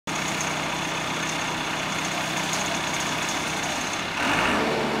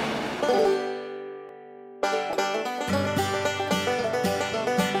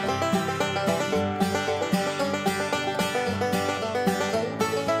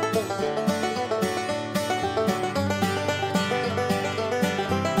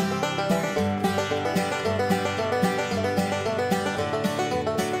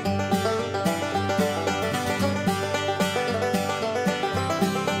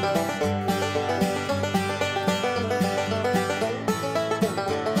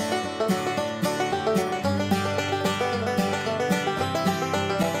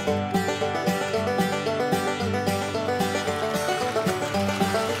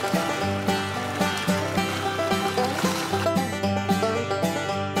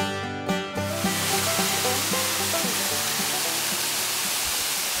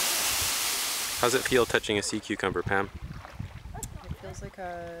How's it feel touching a sea cucumber, Pam? It feels like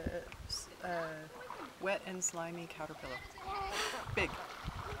a wet and slimy caterpillar. Big.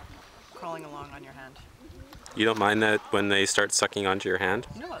 Crawling along on your hand. You don't mind that when they start sucking onto your hand?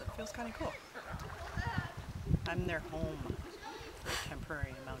 No, it feels kind of cool. I'm their home for a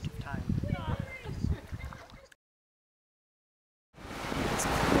temporary amount of time. It's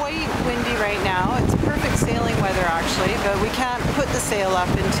quite windy right now. It's perfect sailing weather actually, but we can't put the sail up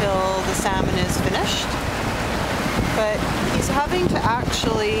until the salmon is finished. But he's having to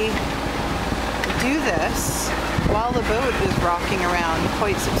actually do this while the boat is rocking around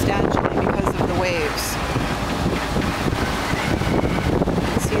quite substantially because of the waves. You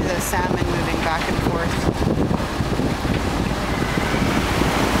can see the salmon moving back and forth.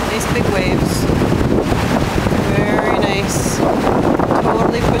 Nice big waves. Very nice.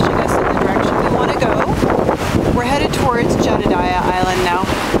 Totally pushing us in the direction we want to go. We're headed towards Jedediah Island now.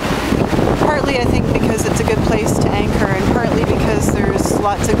 Partly I think because it's a good place to anchor, and partly because there's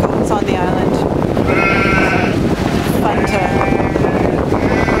lots of goats on the island. Fun to...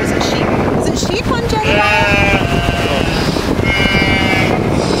 Or is it sheep? Is it sheep on Jedediah?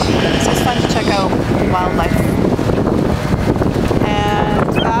 It's just fun to check out wildlife.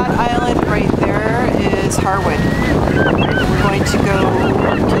 And that island right there is Harwood. We're going to go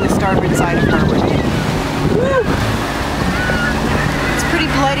to the starboard side of Harwood. Woo! It's pretty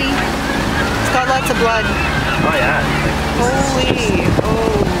bloody. It's got lots of blood. Oh yeah. Holy!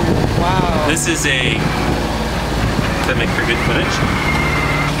 Oh, wow. This is to make for good footage.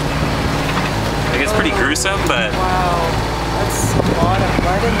 I guess pretty gruesome, but... Wow. That's a lot of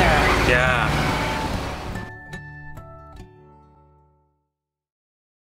blood in there. Yeah.